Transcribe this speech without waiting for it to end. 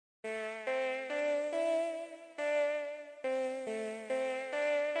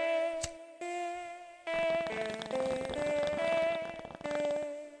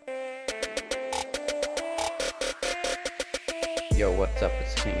Yo, what's up?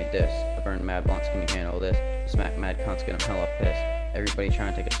 It's the king of diss. I burn mad blunts, can you handle this? Smack mad cunts, get 'em hella pissed. Everybody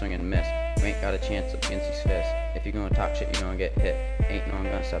trying to take a swing and miss. You ain't got a chance against these fists. If you gonna talk shit, you gonna get hit. Ain't no one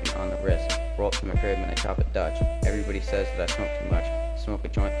gonna stop me on the wrist. Roll up to my crib and I chop it Dutch. Everybody says that I smoke too much. Smoke a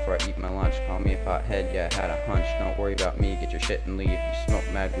joint before I eat my lunch. Call me a pothead, yeah, I had a hunch. Don't worry about me, get your shit and leave. You smoke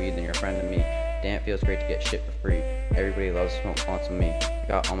mad weed, then you're a friend to me. Damn, it feels great to get shit for free. Everybody loves to smoke blunts with me. I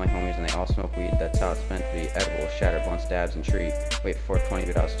got all my homies and they all smoke weed. That's how it's meant to be. Edible, shatter, blunt stabs, and treat. Wait for 420,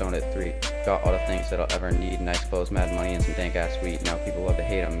 but I was stoned at 3. Got all the things that I'll ever need. Nice clothes, mad money, and some dank ass weed. Now people love to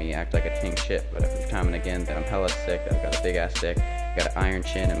hate on me, act like a king shit. But every time and again that I'm hella sick, I've got a big ass dick. Got an iron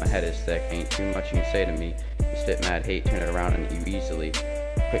chin and my head is thick. Ain't too much you can say to me. You spit mad hate, turn it around and you easily.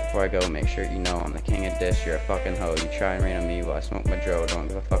 Quick before I go, make sure you know I'm the king of diss, you're a fucking hoe. You try and rain on me while I smoke my dro. Don't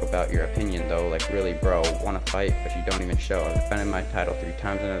give a fuck about your opinion though, like really bro. Wanna fight, but you don't even show. I've defended my title 3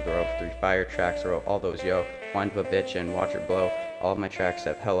 times in a row, 3 fire tracks, row all those yo. Wind up a bitch and watch her blow. All of my tracks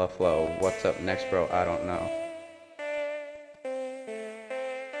have hella flow. What's up next bro, I don't know.